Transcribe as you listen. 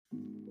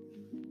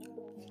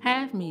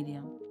Half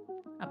Medium,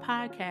 a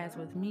podcast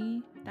with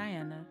me,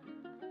 Diana,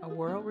 a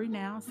world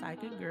renowned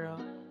psychic girl,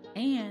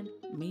 and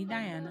me,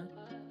 Diana,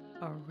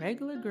 a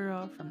regular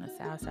girl from the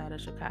south side of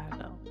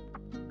Chicago.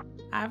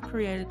 I've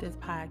created this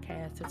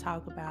podcast to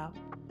talk about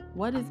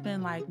what it's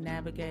been like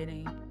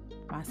navigating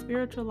my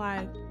spiritual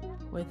life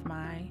with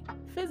my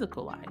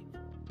physical life.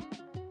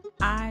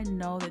 I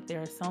know that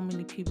there are so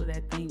many people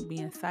that think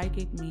being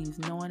psychic means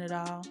knowing it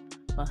all,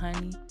 but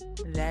honey,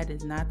 that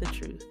is not the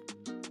truth.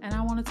 And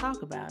I want to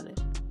talk about it.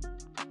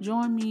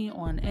 Join me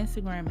on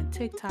Instagram and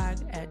TikTok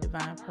at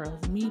Divine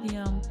Pearls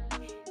Medium.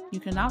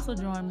 You can also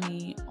join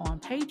me on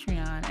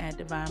Patreon at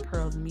Divine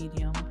Pearls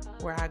Medium,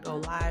 where I go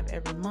live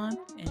every month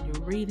and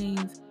do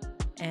readings,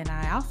 and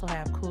I also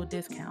have cool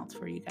discounts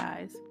for you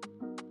guys.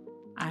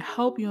 I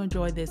hope you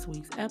enjoyed this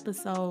week's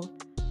episode,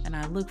 and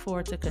I look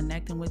forward to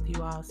connecting with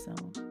you all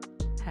soon.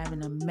 Have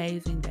an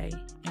amazing day,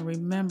 and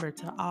remember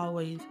to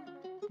always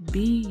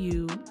be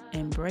you,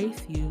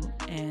 embrace you,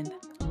 and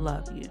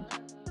love you.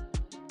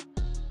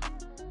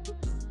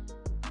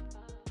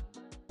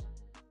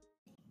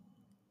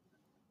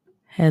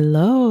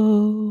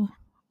 Hello.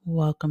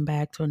 Welcome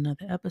back to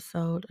another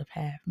episode of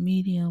Half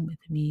Medium with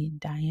me,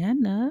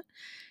 Diana,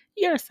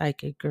 your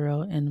psychic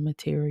girl in the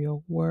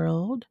material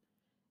world.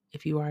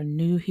 If you are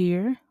new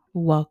here,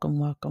 welcome,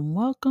 welcome,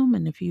 welcome.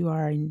 And if you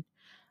are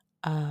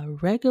a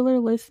regular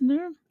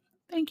listener,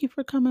 thank you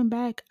for coming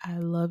back. I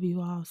love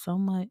you all so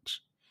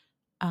much.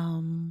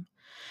 Um,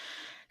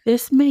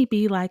 this may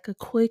be like a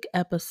quick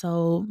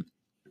episode.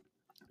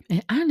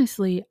 And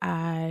honestly,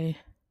 I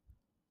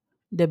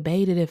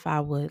debated if I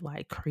would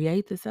like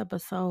create this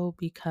episode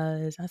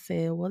because I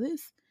said, well,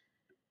 this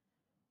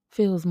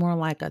feels more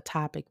like a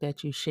topic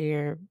that you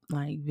share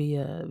like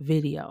via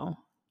video.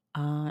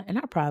 And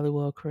I probably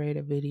will create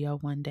a video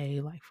one day,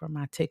 like for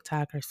my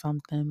TikTok or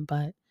something.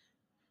 But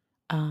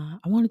I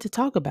wanted to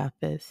talk about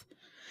this.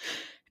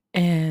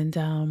 And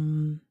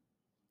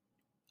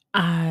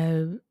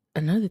I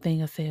another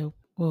thing I said,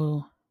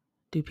 well,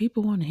 do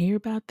people want to hear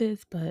about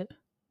this? But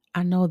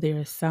I know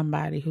there's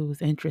somebody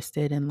who's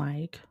interested in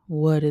like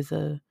what is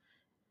a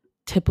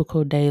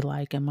typical day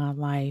like in my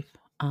life.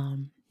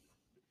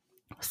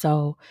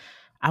 So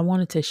I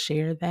wanted to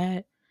share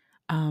that.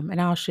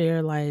 And I'll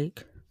share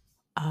like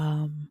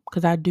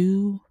because I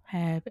do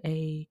have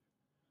a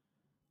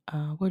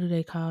what do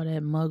they call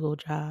that muggle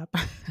job?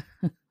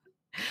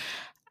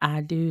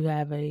 I do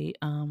have a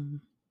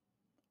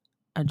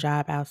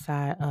job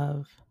outside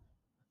of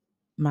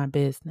my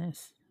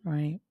business,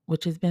 right?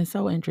 Which has been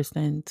so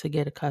interesting to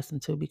get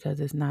accustomed to because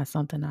it's not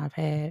something I've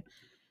had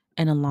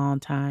in a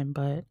long time,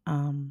 but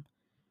it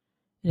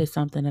is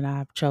something that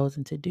I've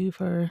chosen to do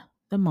for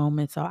the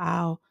moment. So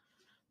I'll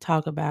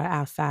talk about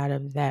outside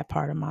of that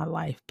part of my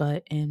life,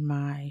 but in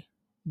my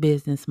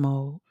business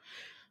mode,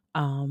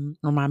 or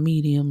my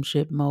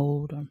mediumship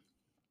mode, or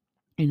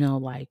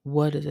like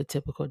what is a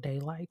typical day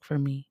like for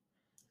me.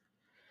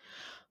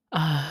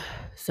 Uh,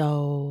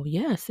 so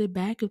yeah, sit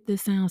back if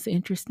this sounds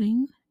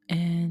interesting,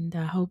 and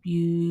I hope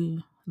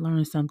you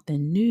learn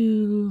something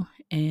new.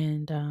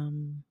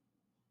 And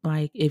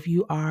like if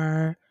you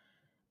are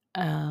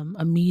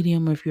a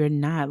medium, or if you're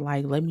not,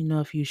 like let me know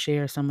if you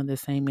share some of the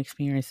same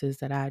experiences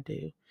that I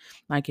do,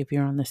 like if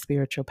you're on the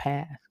spiritual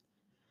path.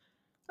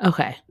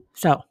 Okay,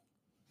 so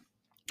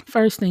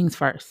first things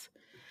first,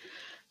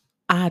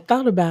 I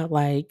thought about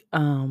like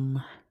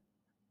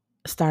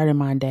starting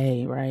my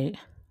day, right?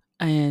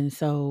 And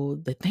so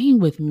the thing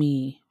with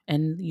me,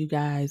 and you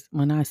guys,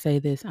 when I say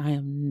this, I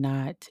am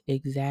not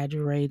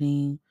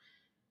exaggerating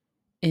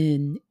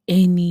in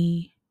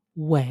any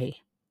way.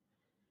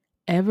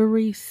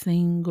 Every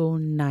single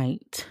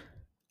night,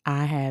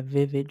 I have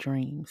vivid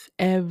dreams.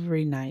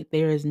 Every night.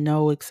 There is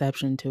no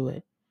exception to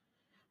it.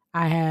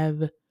 I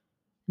have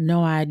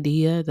no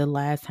idea the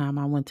last time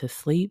I went to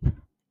sleep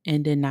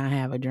and did not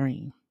have a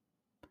dream.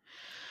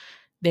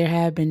 There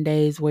have been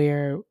days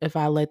where if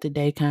I let the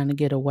day kind of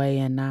get away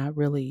and not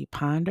really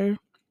ponder,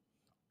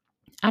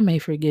 I may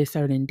forget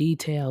certain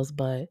details,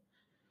 but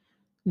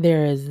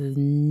there is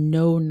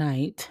no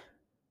night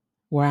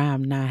where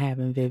I'm not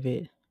having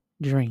vivid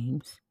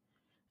dreams.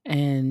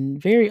 And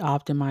very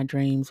often my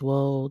dreams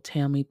will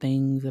tell me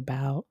things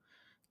about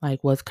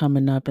like what's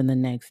coming up in the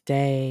next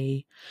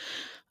day.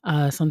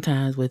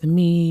 Sometimes with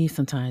me,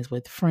 sometimes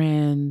with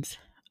friends.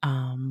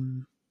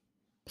 Um,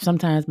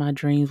 Sometimes my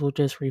dreams will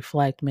just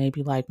reflect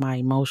maybe like my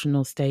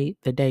emotional state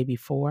the day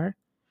before.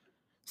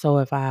 So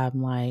if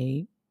I'm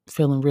like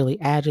feeling really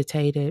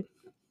agitated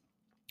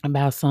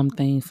about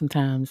something,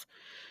 sometimes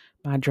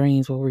my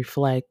dreams will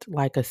reflect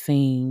like a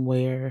scene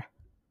where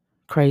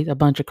a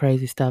bunch of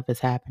crazy stuff is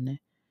happening.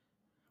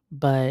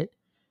 But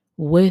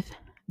with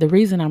the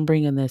reason I'm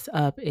bringing this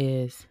up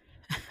is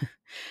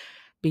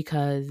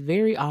because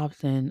very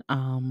often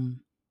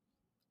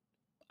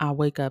I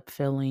wake up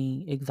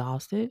feeling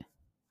exhausted,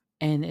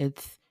 and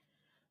it's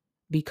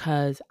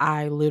because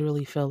I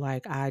literally feel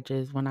like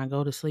when I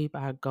go to sleep,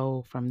 I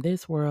go from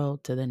this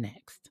world to the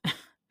next.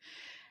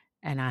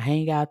 And I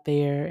hang out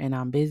there and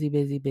I'm busy,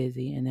 busy,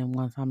 busy. And then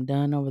once I'm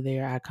done over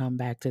there, I come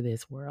back to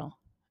this world.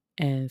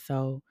 And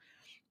so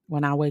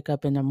when I wake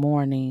up in the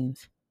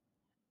mornings,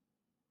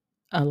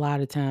 a lot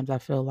of times I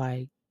feel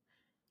like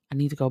I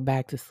need to go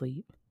back to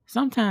sleep.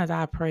 Sometimes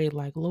I pray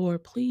like,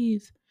 Lord,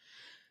 please,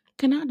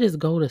 can I just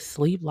go to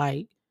sleep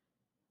like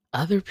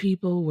other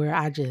people where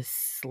I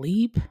just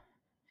sleep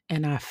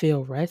and I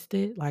feel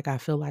rested? Like I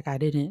feel like I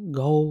didn't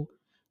go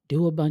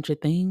do a bunch of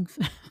things.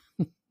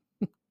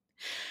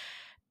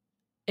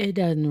 It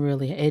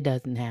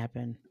doesn't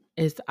happen.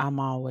 I'm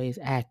always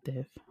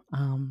active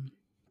um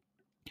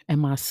in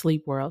my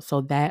sleep world.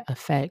 So that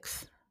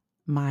affects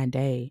my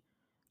day.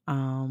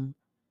 Um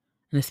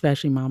and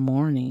especially my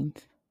mornings.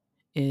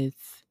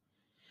 It's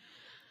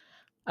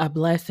a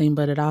blessing,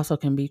 but it also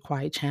can be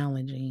quite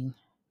challenging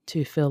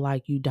to feel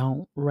like you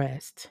don't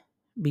rest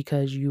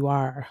because you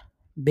are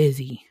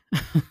busy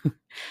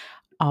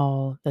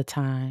all the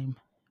time.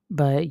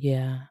 But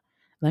yeah,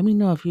 let me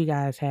know if you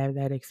guys have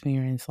that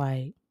experience.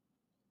 Like,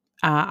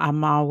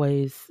 I'm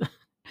always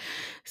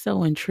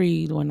so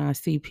intrigued when I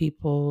see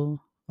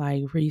people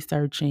like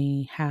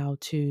researching how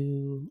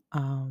to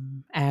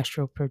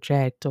astral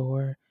project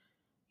or,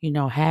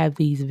 have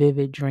these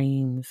vivid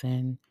dreams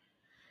and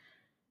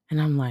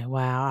I'm like,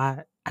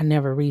 wow, I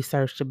never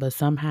researched it, but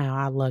somehow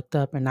I looked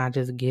up and I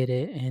just get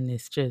it. And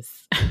it's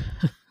just,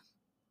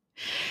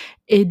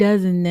 it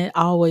doesn't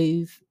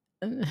always,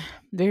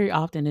 very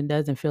often, it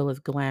doesn't feel as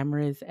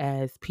glamorous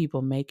as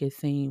people make it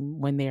seem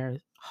when they're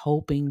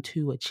hoping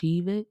to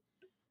achieve it,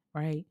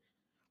 right?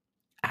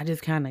 I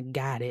just kind of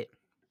got it.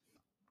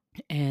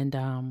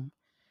 And,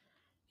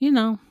 you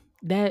know,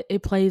 that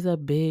it plays a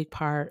big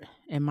part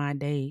in my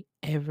day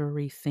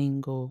every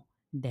single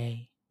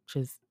day,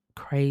 which is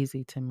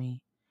crazy to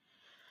me.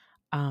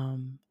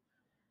 Um,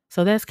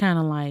 so that's kind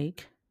of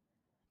like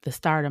the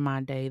start of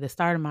my day. The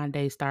start of my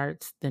day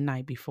starts the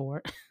night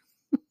before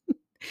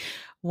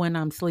when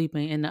I'm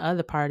sleeping. And the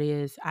other part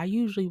is I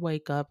usually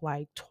wake up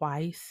like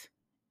twice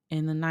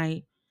in the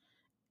night.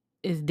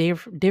 It's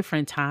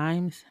different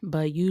times,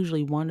 but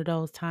usually one of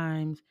those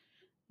times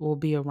will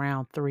be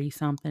around 3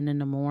 something in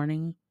the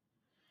morning.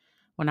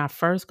 When I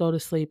first go to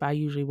sleep, I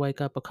usually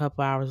wake up a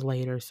couple hours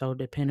later. So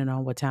depending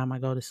on what time I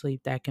go to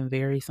sleep, that can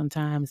vary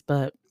sometimes.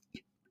 But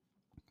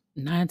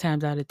 9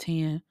 times out of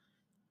 10,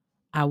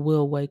 I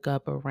will wake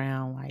up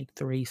around like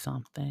 3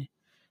 something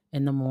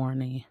in the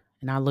morning.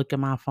 And I look at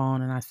my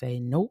phone and I say,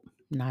 nope,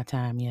 not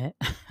time yet.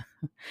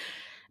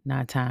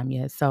 Not time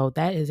yet. So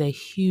that is a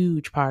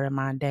huge part of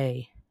my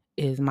day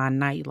is my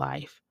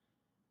nightlife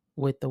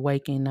with the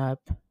waking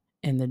up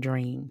and the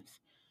dreams.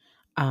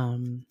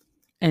 Um,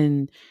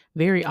 and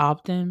very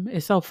often,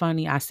 it's so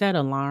funny. I set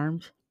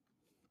alarms,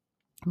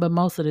 but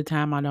most of the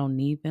time I don't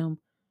need them.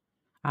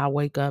 I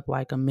wake up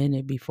like a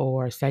minute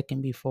before, a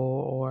second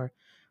before, or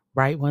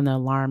right when the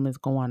alarm is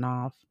going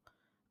off.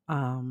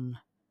 Um,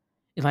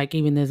 like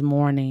even this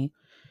morning,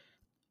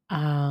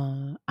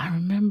 I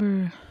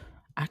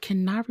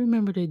cannot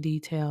remember the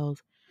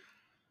details.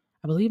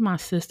 I believe my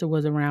sister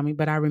was around me,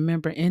 but I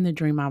remember in the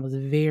dream I was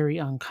very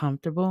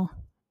uncomfortable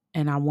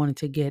and I wanted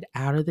to get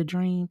out of the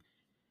dream.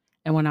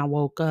 And when I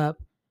woke up,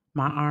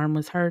 my arm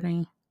was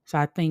hurting. So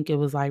I think it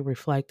was like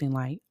reflecting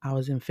like I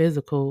was in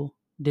physical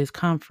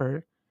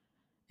discomfort.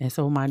 And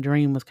so my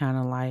dream was kind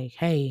of like,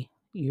 hey,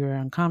 you're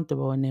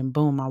uncomfortable. And then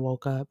boom, I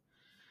woke up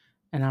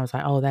and I was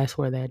like, oh, that's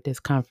where that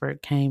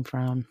discomfort came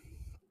from.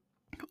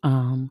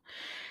 Um,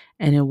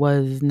 and it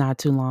was not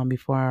too long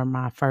before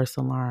my first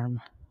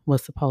alarm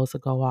was supposed to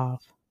go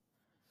off.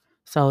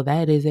 So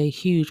that is a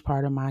huge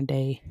part of my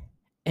day.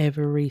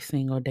 Every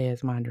single day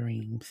is my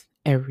dreams.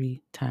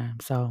 Every time.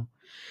 So,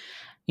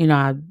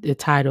 the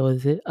title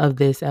of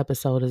this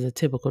episode is a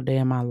typical day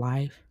in my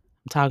life.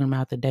 I'm talking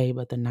about the day,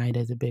 but the night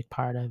is a big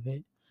part of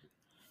it.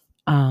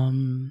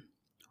 So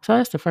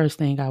that's the first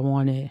thing I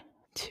wanted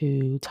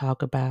to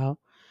talk about.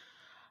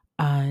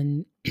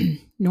 And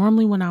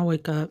normally when I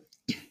wake up,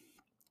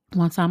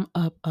 once I'm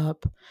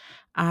up,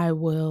 I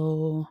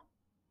will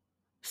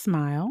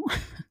smile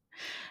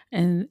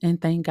and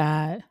thank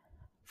God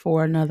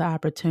for another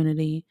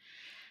opportunity.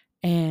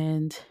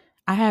 And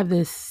I have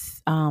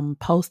this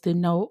post-it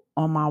note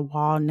on my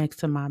wall next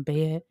to my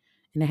bed,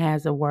 and it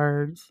has the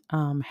words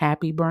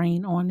happy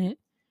brain on it.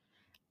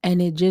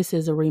 And it just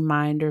is a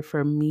reminder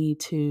for me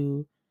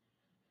to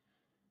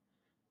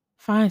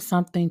find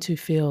something to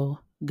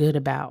feel good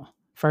about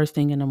first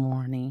thing in the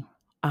morning.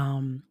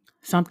 Um,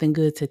 Something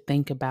good to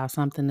think about,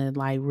 something that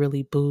like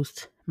really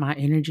boost my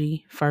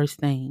energy first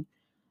thing.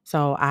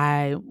 So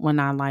when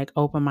I like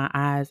open my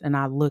eyes and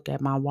I look at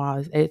my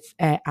walls, it's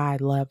at eye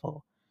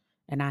level,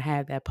 and I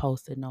have that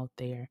post-it note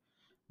there.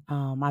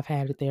 I've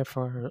had it there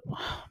for,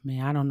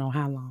 man, I don't know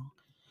how long,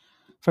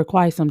 for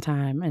quite some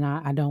time, and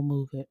I don't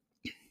move it.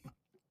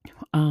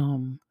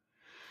 Um,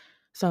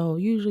 so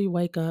usually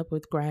wake up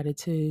with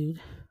gratitude,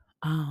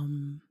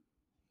 um,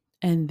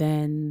 and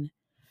then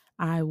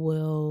I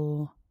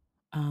will.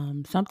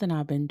 Something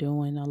I've been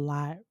doing a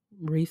lot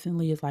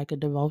recently is like a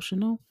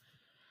devotional.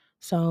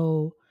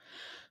 So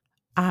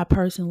I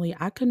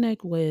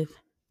connect with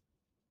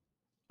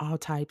all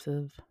types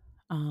of,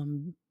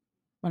 um,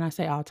 when I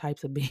say all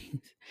types of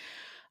beings,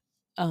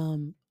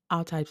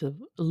 all types of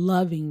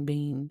loving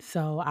beings.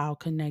 So I'll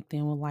connect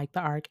in with like the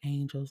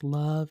archangels.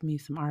 Love me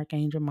some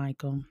Archangel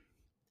Michael.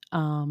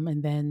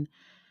 And then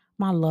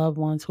my loved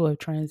ones who have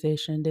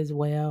transitioned as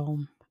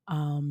well.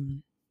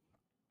 Um,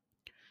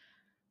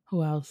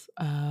 who else?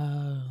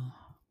 The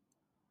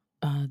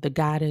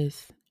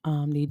goddess,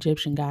 the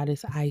Egyptian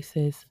goddess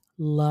Isis.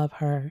 Love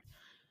her.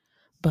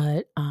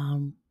 But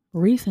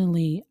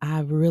recently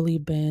I've really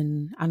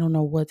been, I don't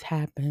know what's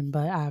happened,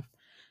 but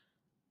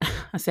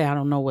I say I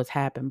don't know what's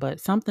happened, but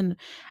something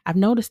I've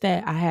noticed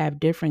that I have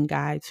different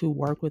guides who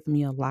work with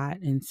me a lot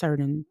in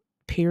certain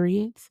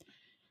periods.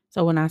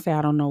 So when I say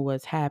I don't know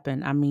what's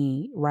happened, I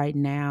mean right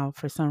now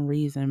for some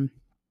reason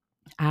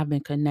I've been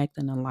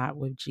connecting a lot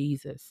with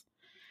Jesus.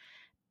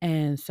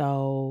 And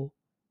so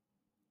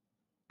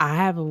I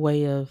have a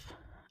way of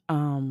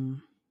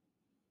um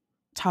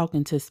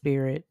talking to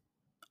spirit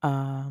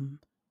um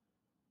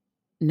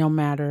no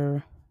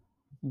matter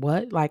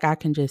what, like I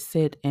can just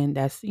sit, and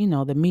that's,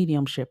 the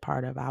mediumship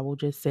part of it. I will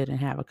just sit and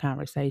have a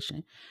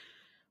conversation.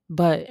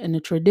 But in a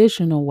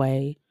traditional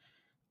way,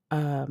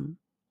 um,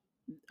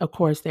 of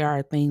course, there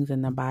are things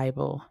in the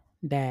Bible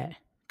that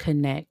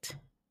connect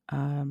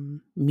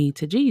me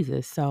to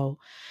Jesus. So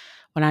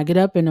when I get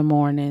up in the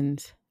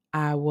mornings,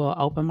 I will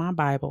open my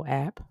Bible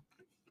app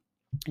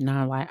and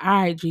I'm like, all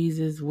right,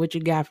 Jesus, what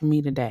you got for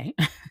me today?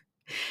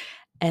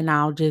 And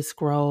I'll just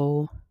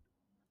scroll,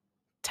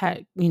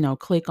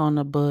 click on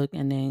the book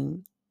and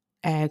then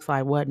ask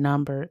like what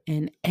number.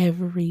 And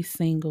every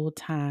single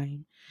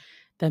time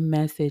the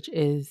message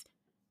is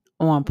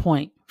on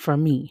point for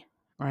me,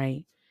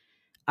 right?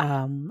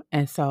 And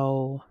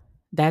so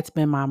that's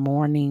been my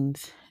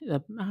mornings.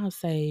 I'll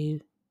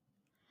say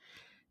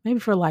maybe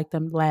for like the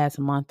last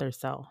month or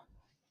so.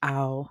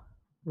 I'll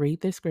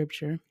read the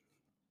scripture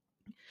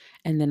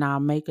and then I'll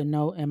make a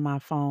note in my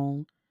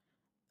phone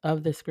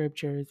of the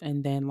scriptures,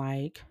 and then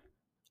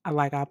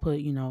I'll put,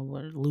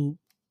 Luke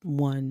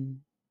 1,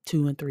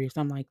 2, and 3 or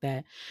something like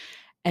that.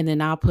 And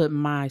then I'll put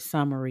my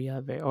summary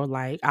of it, or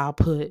like I'll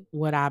put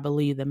what I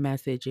believe the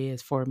message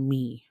is for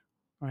me,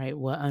 right?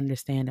 What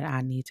understanding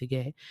I need to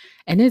get.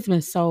 And it's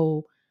been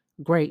so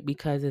great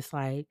because it's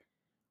like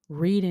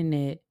reading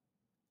it,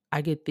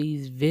 I get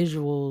these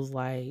visuals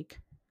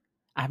like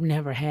I've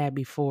never had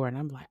before. And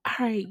I'm like,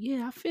 all right,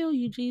 yeah, I feel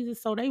you,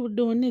 Jesus. So they were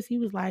doing this. He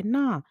was like,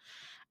 nah,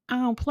 I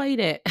don't play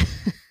that.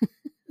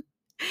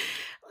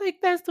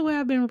 Like that's the way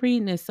I've been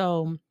reading it.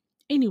 So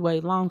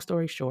anyway, long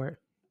story short,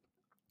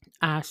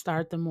 I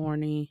start the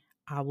morning,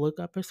 I'll look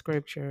up a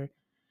scripture,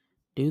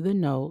 do the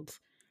notes,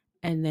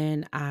 and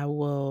then I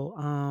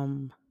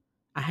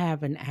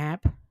have an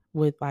app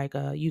with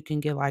you can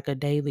get like a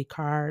daily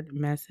card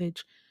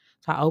message.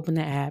 So I open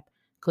the app,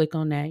 click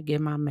on that,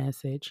 get my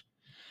message,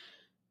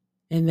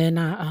 and then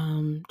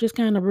I just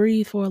kind of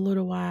breathe for a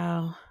little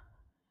while,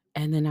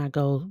 and then I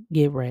go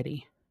get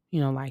ready,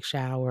 like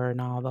shower and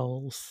all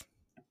those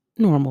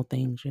normal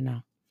things.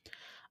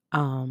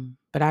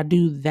 But I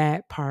do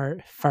that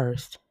part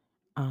first.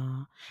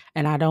 Uh,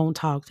 and I don't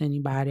talk to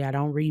anybody. I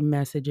don't read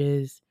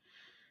messages.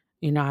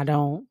 I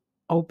don't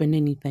open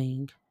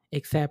anything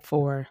except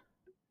for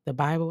the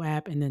Bible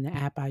app and then the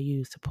app I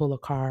use to pull a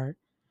card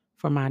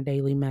for my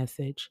daily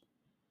message.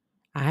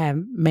 I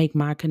make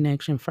my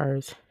connection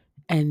first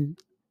and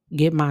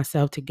get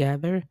myself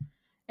together,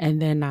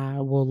 and then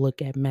I will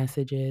look at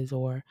messages,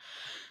 or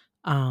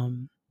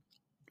um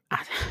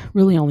I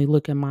really only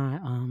look at my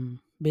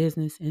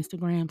business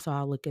Instagram, so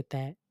I'll look at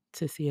that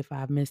to see if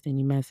I've missed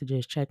any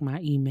messages, check my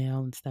email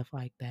and stuff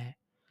like that.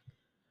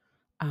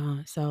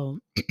 So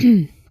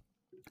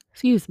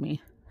excuse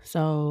me.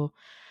 So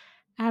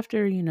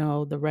after,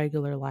 the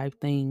regular life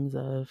things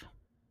of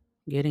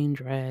getting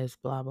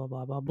dressed, blah blah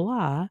blah blah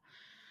blah,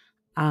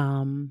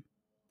 um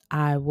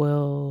I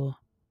will,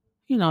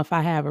 if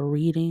I have a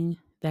reading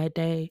that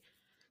day,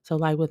 so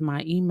like with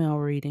my email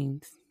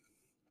readings,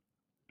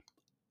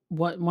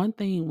 one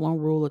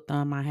rule of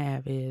thumb I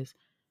have is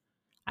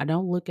I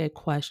don't look at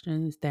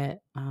questions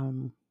that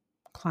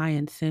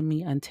clients send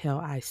me until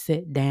I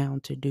sit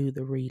down to do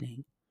the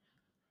reading.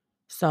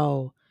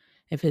 So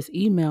if it's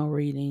email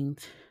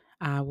readings,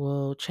 I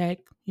will check,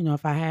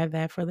 if I have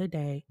that for the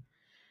day.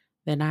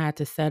 Then I had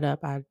to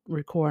I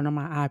record on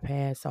my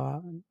iPad.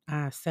 So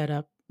I set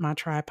up my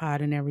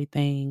tripod and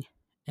everything.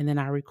 And then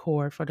I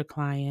record for the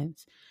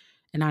clients.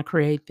 And I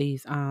create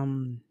these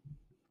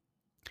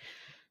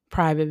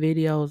private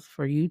videos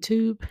for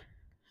YouTube.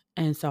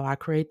 And so I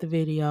create the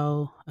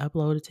video,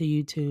 upload it to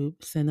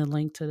YouTube, send a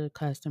link to the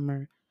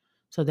customer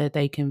so that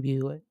they can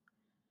view it.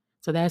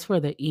 So that's for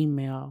the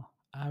email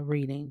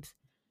readings.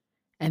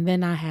 And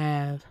then I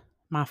have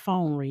my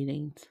phone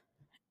readings.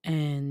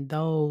 And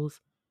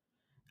those,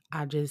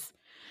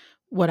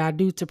 what I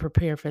do to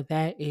prepare for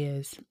that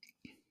is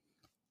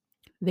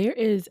there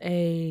is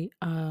a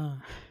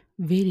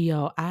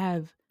video.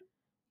 I've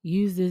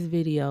used this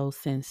video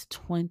since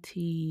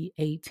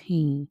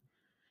 2018.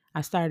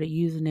 I started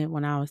using it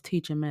when I was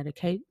teaching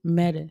medication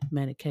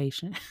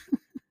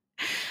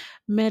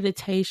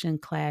meditation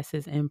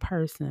classes in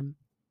person.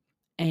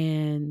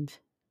 And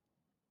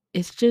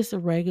It's just a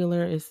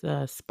regular, it's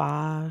a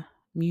spa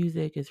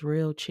music. It's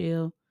real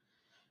chill.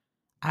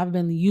 I've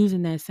been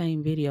using that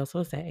same video. So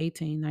it's at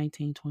 18,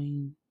 19,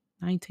 20,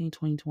 19,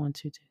 20,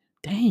 22.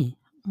 Dang,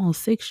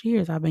 almost 6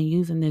 years I've been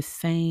using this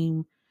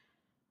same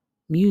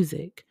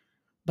music.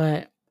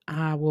 But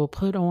I will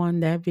put on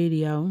that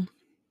video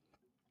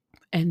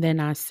and then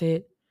I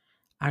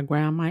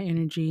ground my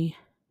energy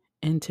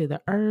into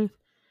the earth,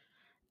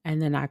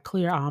 and then I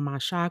clear all my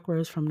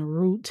chakras from the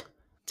root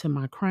to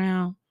my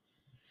crown.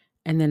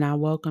 And then I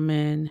welcome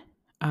in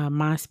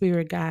my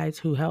spirit guides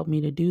who help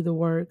me to do the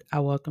work. I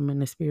welcome in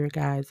the spirit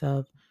guides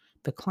of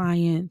the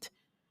client.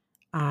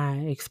 I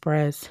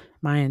express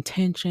my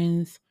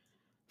intentions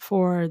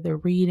for the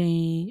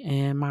reading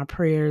and my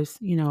prayers,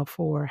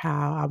 for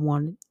how I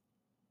want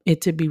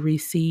it to be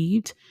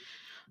received.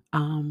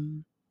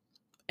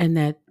 And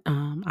that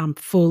I'm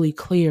fully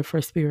clear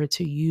for spirit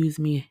to use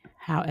me,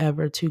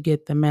 however, to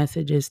get the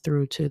messages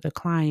through to the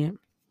client.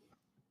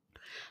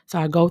 So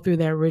I go through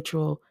that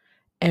ritual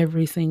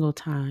every single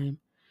time.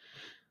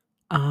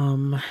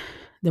 Then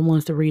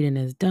once the reading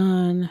is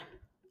done,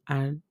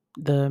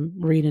 the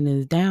reading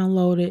is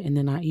downloaded, and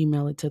then I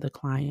email it to the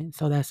client.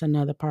 So that's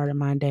another part of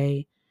my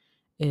day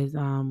is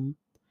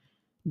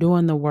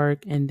doing the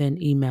work and then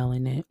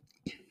emailing it.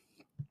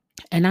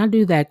 And I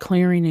do that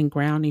clearing and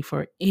grounding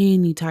for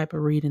any type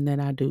of reading that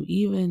I do.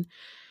 Even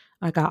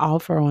like I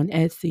offer on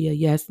Etsy a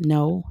yes,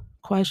 no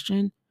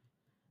question.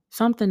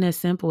 Something as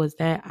simple as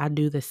that, I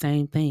do the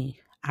same thing.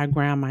 I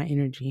ground my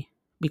energy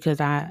because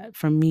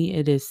for me,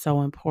 it is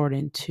so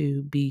important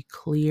to be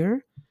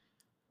clear,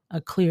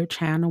 a clear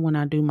channel when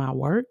I do my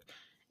work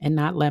and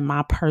not let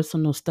my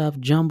personal stuff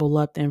jumble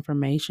up the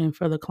information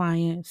for the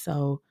client.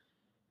 So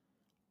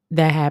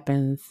that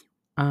happens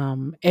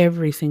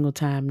every single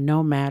time,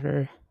 no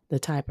matter the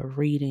type of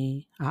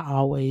reading. I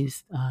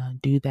always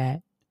do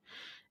that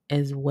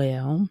as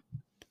well.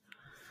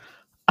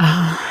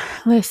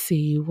 Let's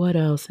see what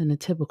else in a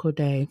typical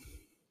day.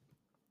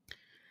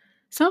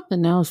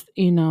 Something else,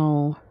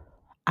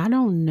 I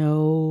don't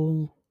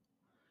know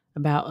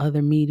about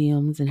other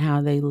mediums and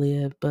how they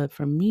live, but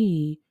for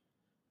me,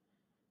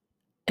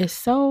 it's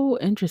so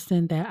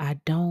interesting that I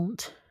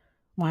don't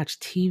watch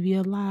TV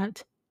a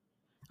lot.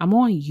 I'm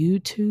on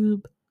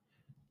YouTube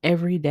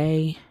every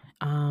day,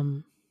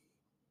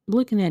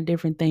 looking at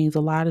different things.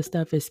 A lot of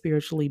stuff is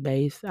spiritually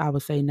based. I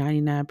would say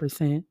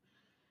 99%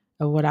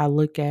 of what I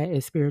look at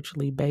is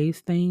spiritually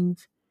based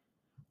things.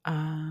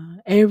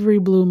 Every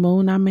blue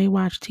moon I may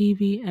watch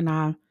TV, and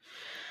I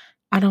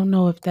don't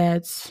know if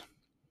that's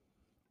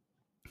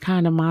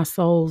kind of my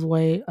soul's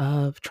way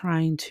of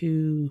trying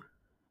to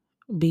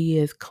be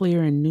as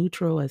clear and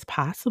neutral as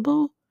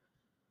possible.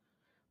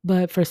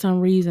 But for some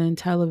reason,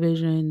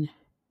 television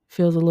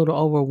feels a little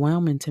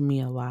overwhelming to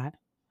me a lot.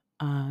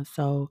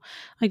 So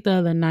like the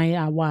other night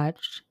I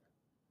watched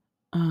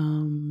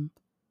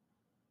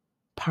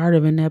part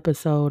of an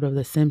episode of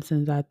The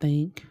Simpsons, I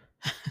think,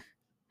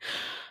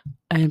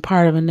 and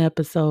part of an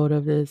episode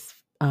of this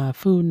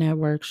Food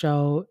Network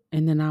show,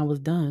 and then I was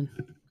done.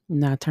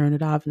 And I turned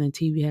it off, and the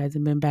TV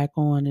hasn't been back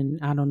on in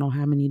I don't know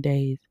how many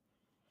days,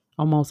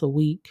 almost a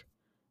week,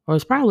 or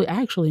it's probably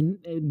actually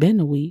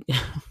been a week.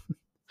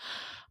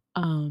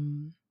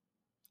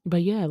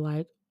 But yeah,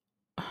 like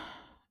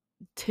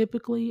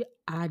typically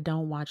I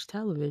don't watch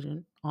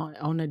television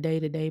on a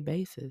day-to-day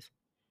basis.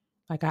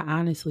 Like I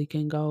honestly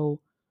can go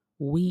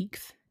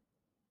weeks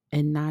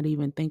and not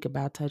even think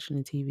about touching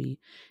the TV.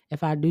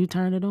 If I do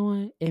turn it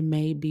on, it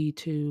may be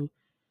to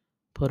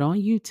put on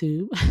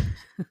YouTube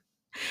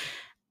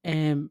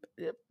and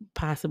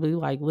possibly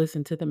like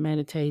listen to the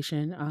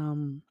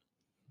meditation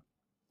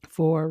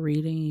for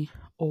reading.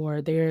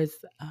 Or there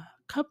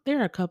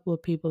are a couple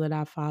of people that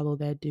I follow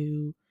that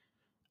do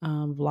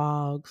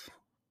vlogs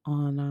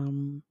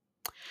on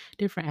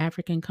different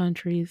African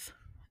countries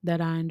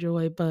that I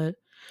enjoy. But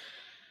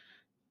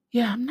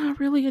yeah, I'm not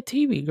really a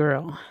TV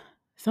girl.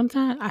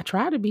 Sometimes I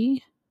try to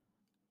be.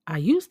 I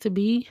used to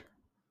be,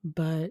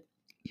 but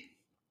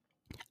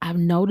I've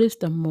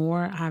noticed the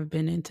more I've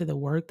been into the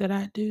work that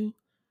I do,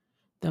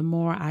 the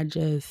more I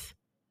can't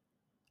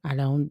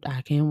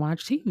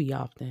watch TV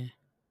often.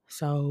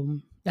 So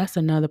that's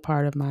another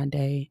part of my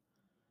day.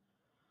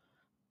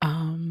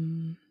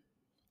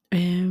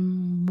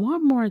 And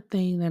one more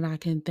thing that I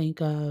can think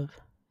of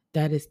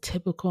that is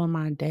typical in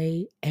my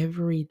day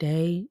every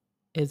day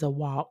is a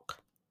walk.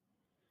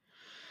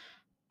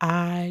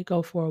 I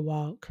go for a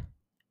walk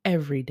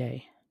every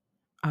day.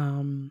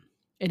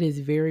 It is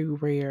very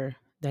rare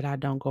that I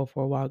don't go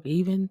for a walk,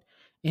 even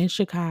in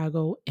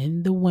Chicago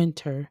in the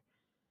winter.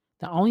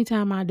 The only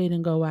time I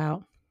didn't go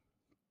out,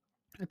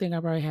 I think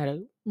I probably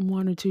had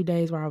 1 or 2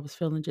 days where I was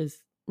feeling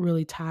just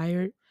really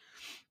tired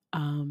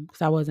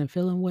because I wasn't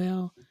feeling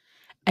well.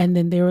 And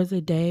then there was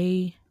a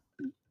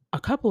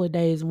couple of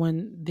days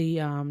when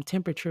the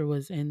temperature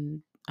was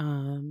in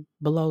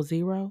below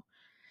zero.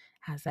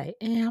 I was like,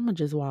 I'm gonna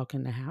just walk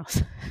in the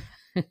house.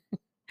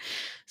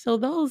 So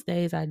those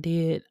days I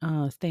did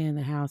stay in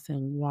the house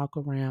and walk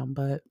around,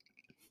 but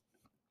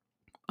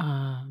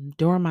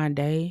during my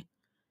day,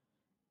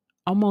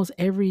 almost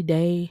every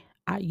day,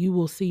 you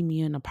will see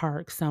me in a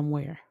park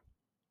somewhere.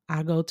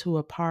 I go to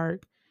a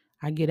park,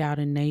 I get out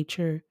in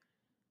nature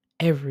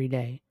every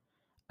day.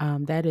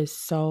 That is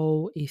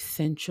so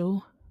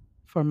essential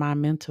for my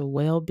mental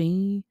well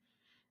being,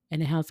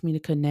 and it helps me to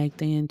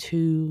connect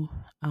into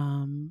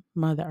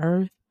Mother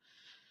Earth.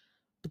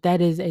 But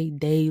that is a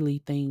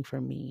daily thing for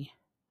me.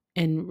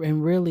 And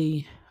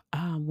really,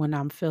 when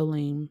I'm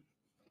feeling,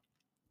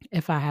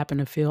 if I happen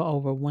to feel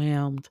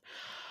overwhelmed,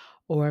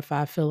 or if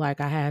I feel like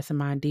I have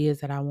some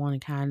ideas that I want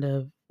to kind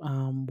of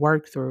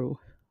work through,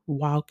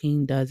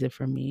 walking does it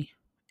for me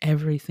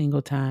every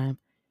single time.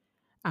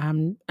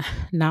 I'm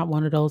not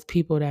one of those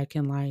people that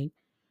can like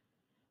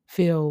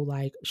feel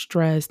like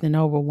stressed and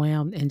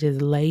overwhelmed and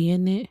just lay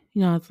in it.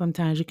 You know,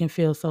 sometimes you can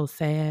feel so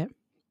sad.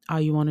 All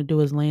you want to do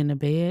is lay in the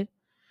bed.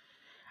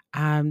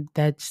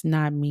 That's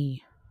not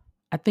me.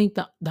 I think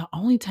the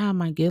only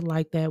time I get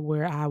like that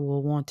where I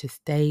will want to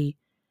stay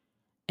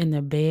in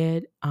the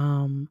bed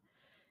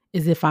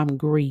is if I'm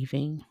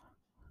grieving.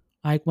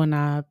 Like when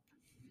I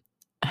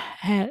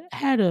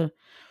had a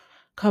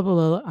couple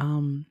of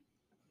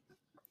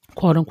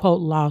quote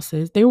unquote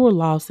losses. They were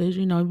losses,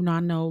 even though I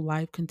know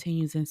life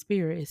continues in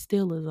spirit, it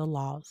still is a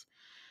loss.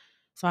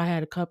 So I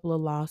had a couple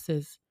of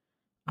losses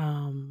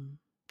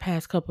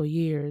past couple of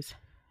years,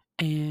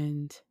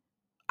 and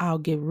I'll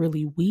get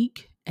really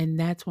weak, and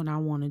that's when I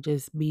want to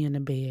just be in the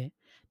bed.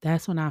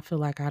 That's when I feel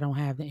like I don't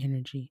have the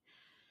energy.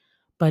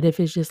 But if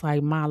it's just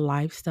like my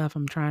life stuff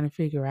I'm trying to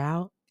figure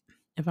out,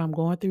 if I'm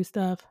going through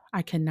stuff,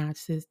 I cannot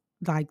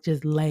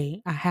just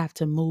lay. I have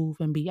to move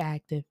and be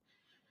active.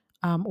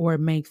 Or it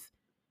makes,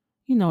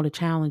 the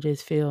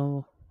challenges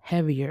feel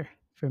heavier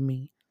for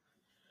me.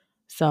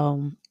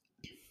 So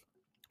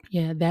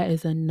yeah, that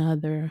is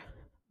another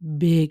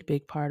big,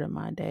 big part of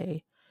my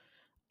day.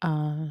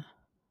 Uh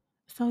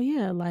so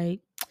yeah, like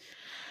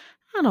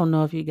I don't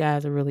know if you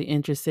guys are really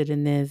interested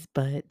in this,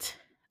 but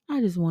I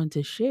just wanted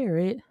to share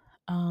it.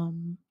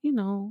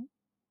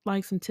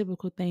 Like some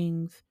typical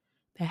things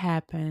that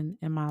happen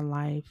in my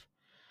life.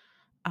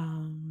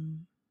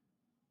 Um,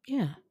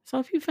 yeah. So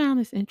if you found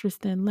this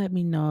interesting, let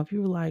me know. If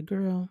you were like,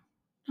 girl,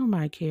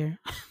 nobody care.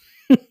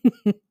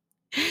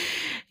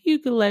 You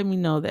can let me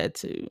know that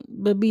too.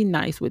 But be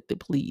nice with it,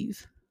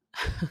 please.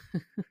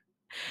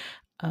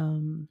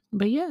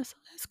 But yeah, so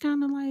that's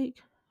kind of like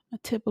a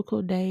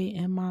typical day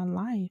in my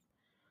life.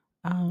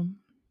 Um,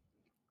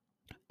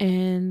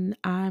 and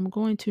I'm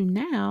going to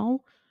now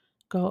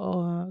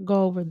go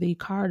over the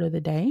card of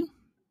the day.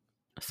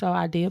 So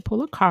I did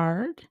pull a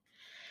card,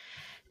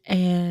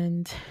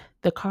 and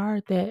the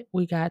card that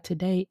we got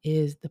today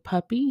is the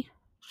puppy,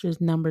 which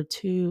is number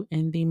 2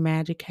 in the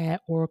Magic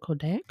Hat Oracle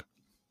deck.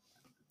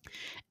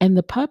 And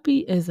the puppy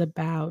is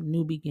about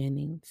new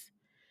beginnings,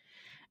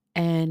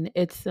 and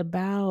it's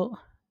about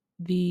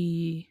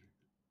the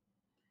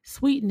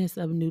sweetness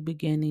of new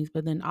beginnings,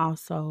 but then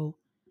also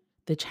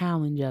the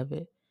challenge of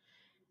it.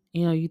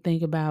 You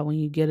think about when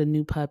you get a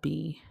new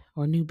puppy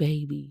or new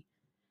baby,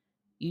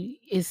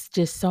 it's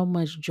just so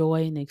much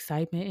joy and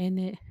excitement in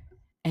it.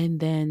 And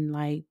then,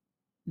 like,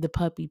 the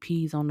puppy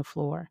pees on the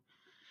floor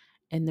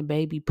and the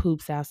baby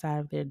poops outside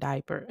of their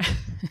diaper.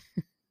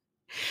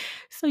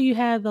 So you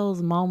have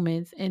those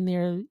moments, and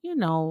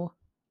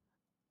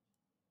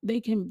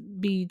they can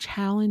be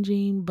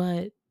challenging,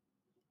 but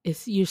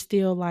you're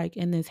still like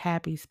in this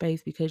happy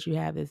space because you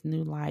have this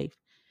new life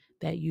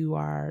that you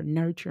are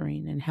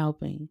nurturing and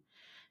helping.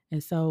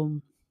 And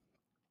so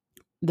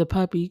the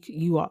puppy,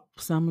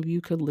 some of you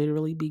could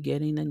literally be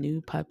getting a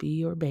new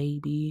puppy or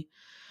baby.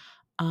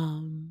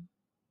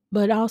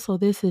 But also,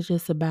 this is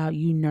just about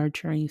you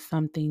nurturing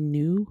something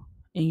new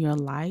in your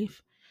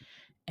life.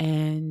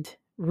 And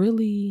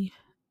really,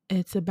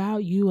 it's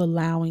about you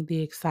allowing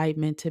the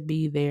excitement to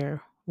be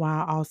there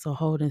while also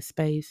holding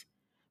space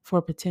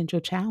for potential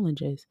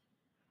challenges.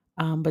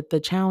 But the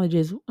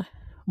challenges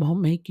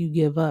won't make you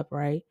give up,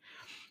 right?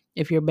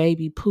 If your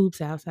baby poops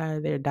outside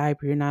of their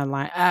diaper, you're not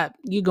like,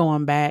 you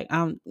going back.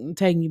 I'm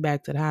taking you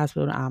back to the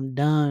hospital. I'm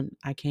done.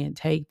 I can't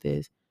take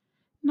this.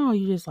 No,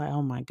 you're just like,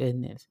 oh my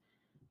goodness.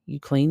 You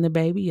clean the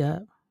baby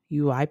up,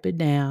 you wipe it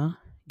down,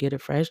 get a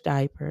fresh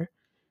diaper,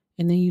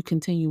 and then you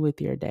continue with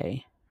your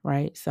day,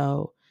 right?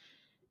 So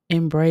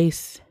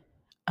embrace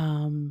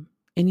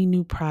any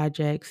new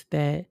projects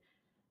that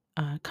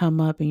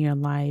come up in your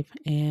life,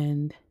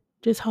 and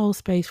just hold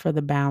space for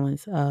the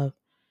balance of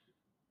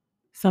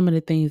some of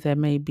the things that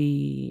may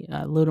be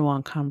a little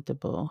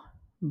uncomfortable,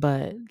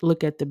 but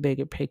look at the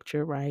bigger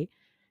picture, right?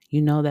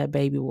 You know that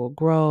baby will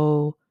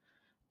grow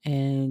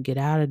and get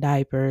out of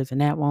diapers, and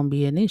that won't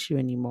be an issue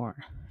anymore.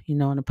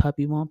 And the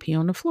puppy won't pee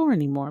on the floor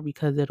anymore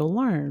because it'll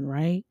learn,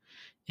 right?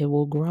 It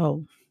will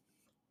grow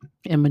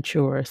and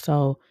mature.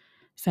 So,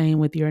 same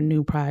with your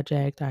new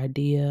project,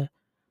 idea,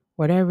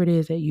 whatever it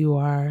is that you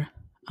are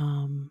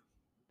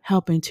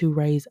helping to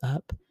raise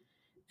up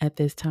at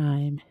this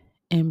time.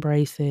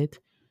 Embrace it.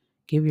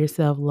 Give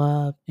yourself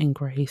love and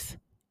grace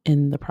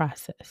in the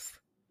process.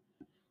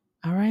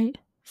 All right.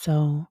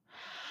 So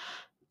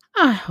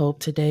I hope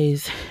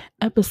today's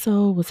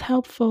episode was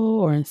helpful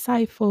or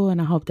insightful,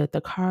 and I hope that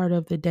the card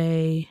of the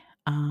day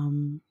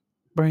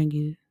bring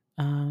you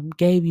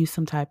gave you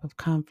some type of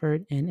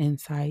comfort and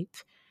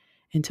insight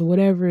into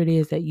whatever it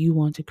is that you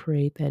want to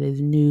create that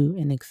is new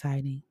and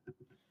exciting.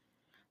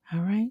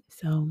 All right,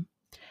 so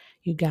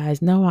you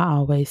guys know I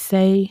always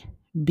say,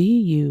 be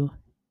you,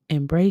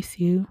 embrace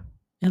you,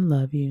 and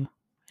love you.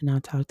 And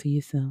I'll talk to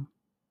you soon.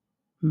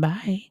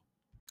 Bye.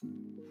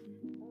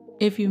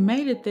 If you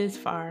made it this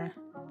far,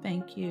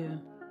 thank you.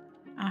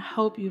 I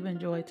hope you've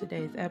enjoyed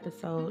today's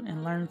episode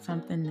and learned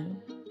something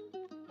new.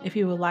 If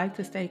you would like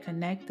to stay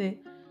connected,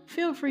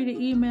 feel free to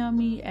email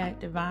me at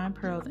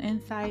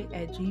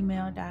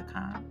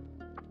divinepearlsinsight@gmail.com.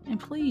 And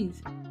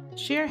please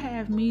share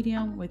Have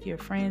Medium with your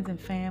friends and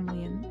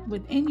family and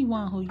with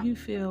anyone who you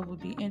feel would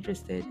be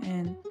interested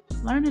in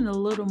learning a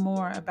little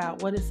more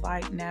about what it's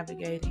like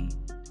navigating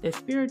the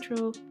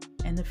spiritual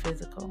and the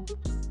physical.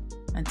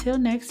 Until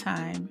next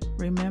time,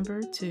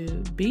 remember to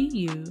be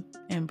you,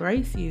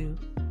 embrace you,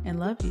 and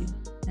love you.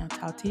 Now,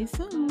 talk to you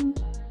soon.